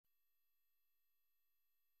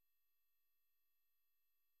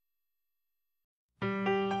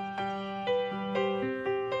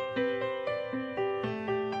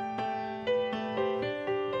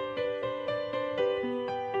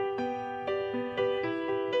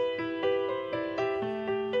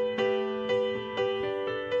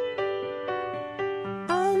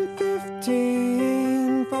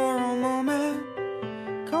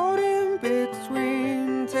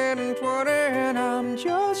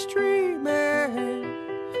just dreaming,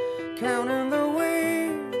 counting the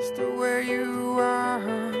ways to where you are.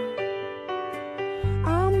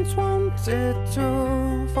 I'm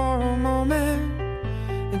 22 for a moment,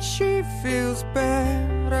 and she feels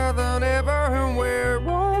better than ever, and we're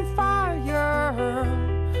on fire,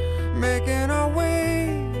 making our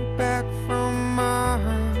way back from Mars.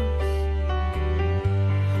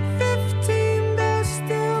 15, there's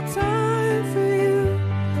still time for you,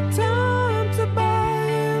 time to buy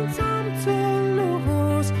and time to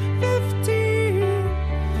lose. 15,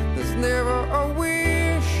 there's never a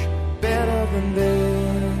wish better than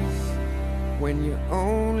this, when you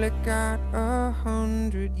only got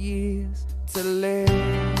 100 years to live.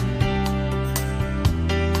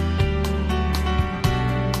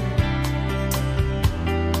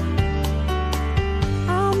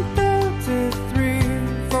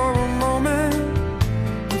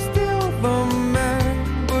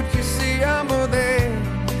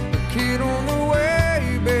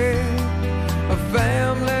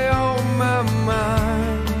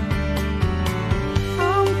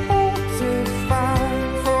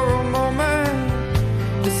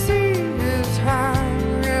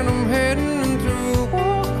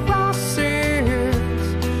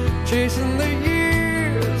 Chasing the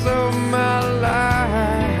years of my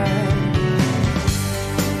life.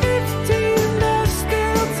 15, there's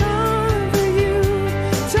still time for you,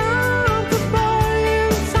 time to buy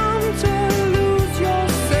and time to lose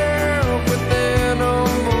yourself within a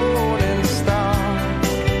morning star.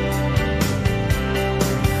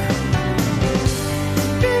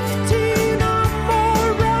 15, I'm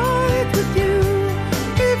alright with you.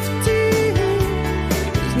 15,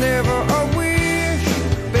 there's never a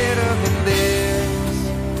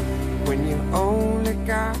only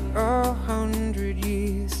got 100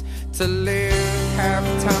 years to live. Half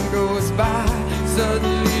time goes by,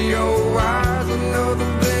 suddenly you're wise, another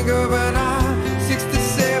blink of an eye.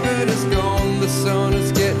 67 is gone, the sun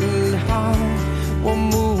is getting high, we're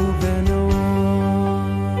moving on.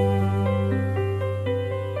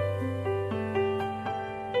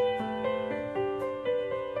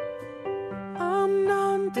 I'm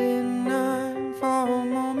 99 for a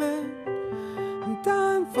moment, I'm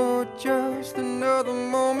dying for just another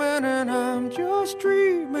moment, and I'm just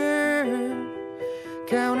dreaming,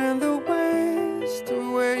 counting the ways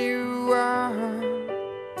to where you are.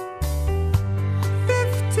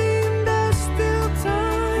 15, there's still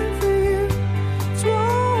time for you. 22,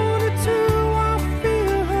 I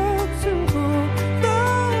feel her too.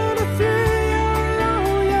 33, you're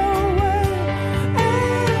on your way.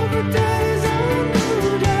 Every day's a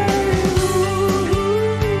new day.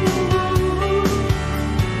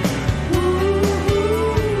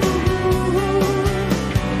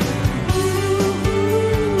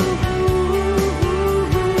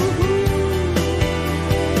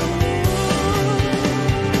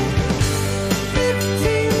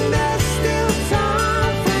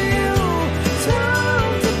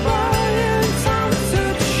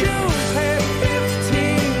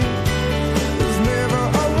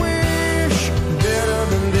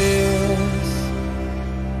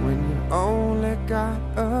 Only got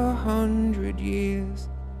 100 years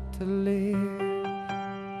to live.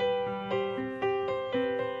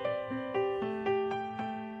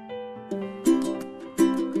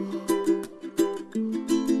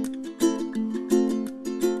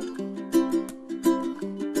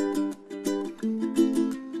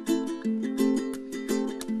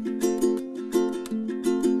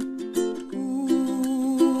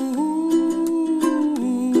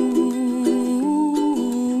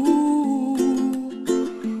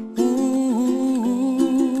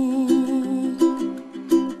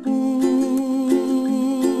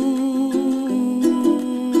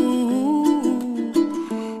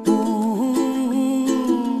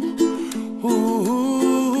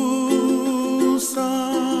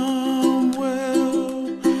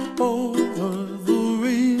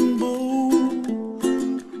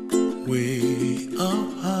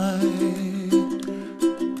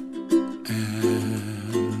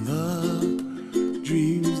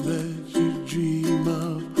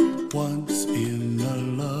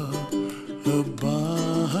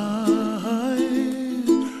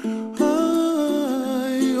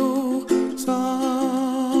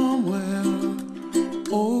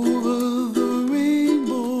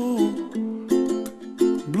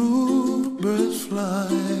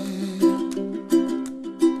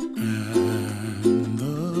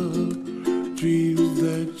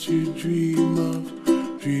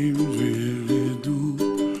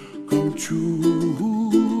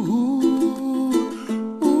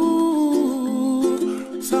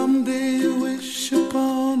 Someday you wish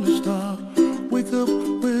upon a star, wake up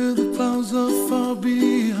where the clouds are far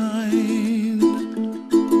behind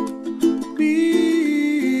me,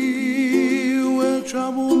 where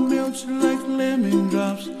trouble melts like lemon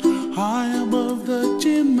drops high above the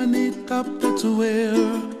chimney top. That's where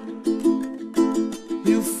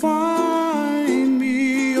you find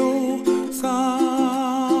me, oh,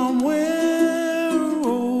 somewhere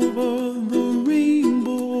over the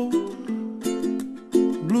rainbow.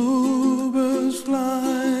 Bluebirds fly,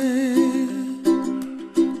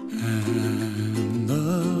 and the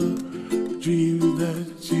dream that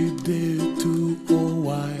you dare to, oh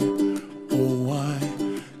why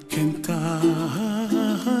can't I?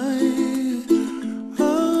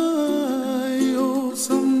 Oh,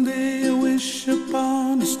 someday I wish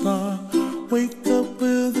upon a star, wake up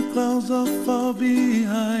where the clouds are far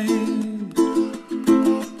behind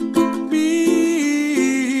me,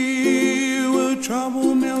 where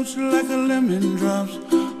trouble melts like a lemon drops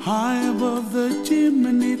high above the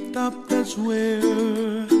chimney top. That's where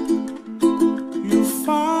you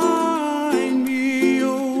find me,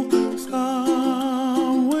 oh, somewhere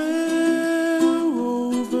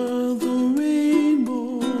over the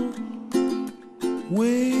rainbow,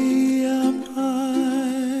 way up high.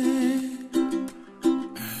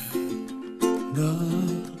 And the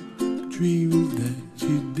dreams that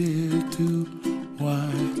you dare to,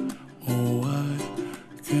 why, oh why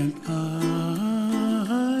can't I?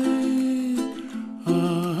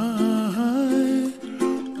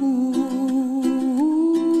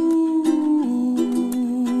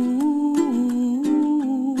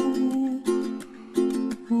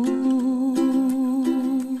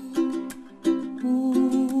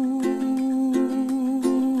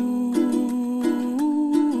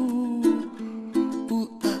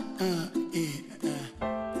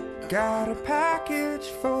 Got a package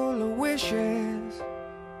full of wishes,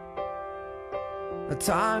 a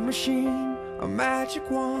time machine, a magic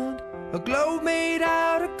wand, a globe made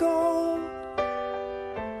out of gold.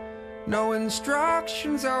 No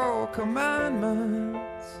instructions or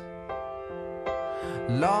commandments,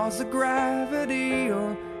 laws of gravity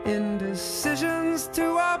or indecisions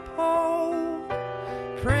to uphold.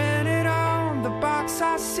 Printed on the box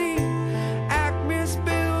I see, Acme's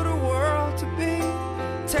built a world to be.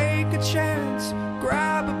 Take a chance,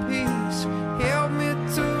 grab a piece, help me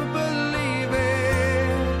to believe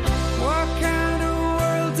it. What kind of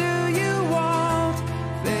world do you want?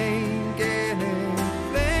 Think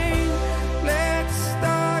anything. Let's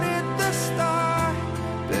start at the start,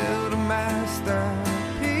 build a masterpiece.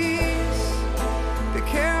 Be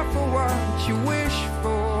careful what you wish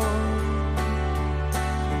for.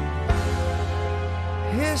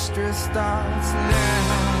 History starts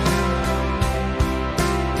now.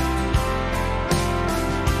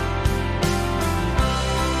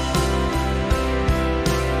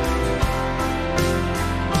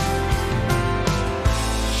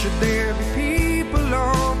 There be people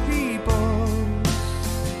or peoples,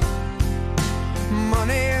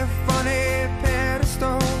 money, funny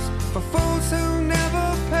pedestals for fools who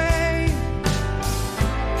never pay.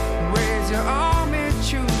 Raise your army,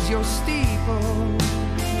 choose your steeple.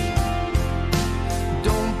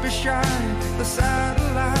 Don't be shy, the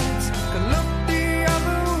satellites can look the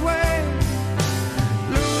other way.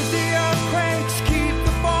 Lose the earthquakes, keep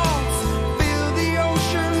the faults, fill the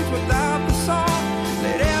oceans without the salt.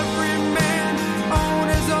 Let every man own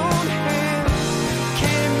his own hand.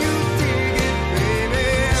 Can you dig it, baby?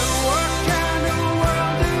 What kind of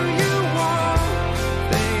world do you want?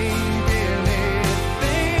 Think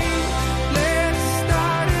anything. Let's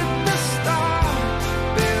start at the start,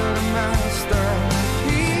 build a masterpiece.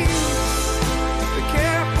 Be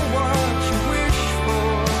careful what you wish for.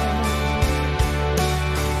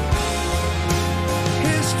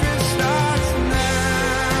 History starts now.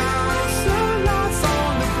 Sunlight's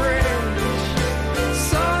on the bridge,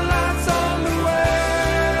 sunlight's on the way.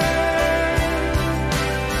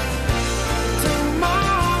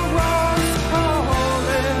 Tomorrow's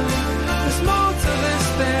calling. There's more to this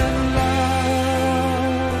than love.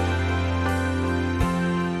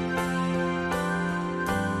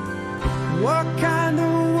 What kind of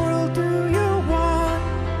world do you want?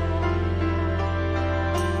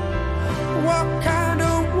 What kind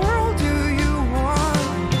of world do you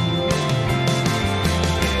want?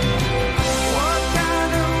 What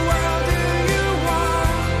kind of world do you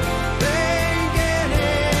want? Think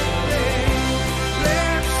anything.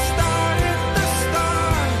 Let's start at the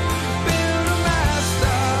start, build a masterpiece.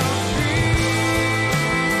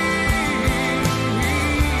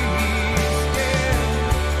 Yeah.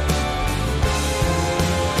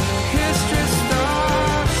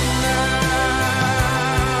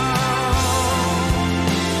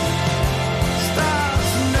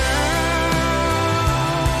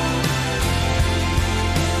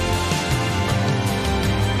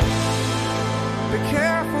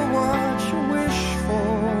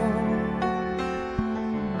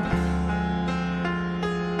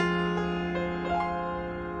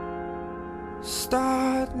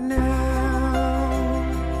 start now.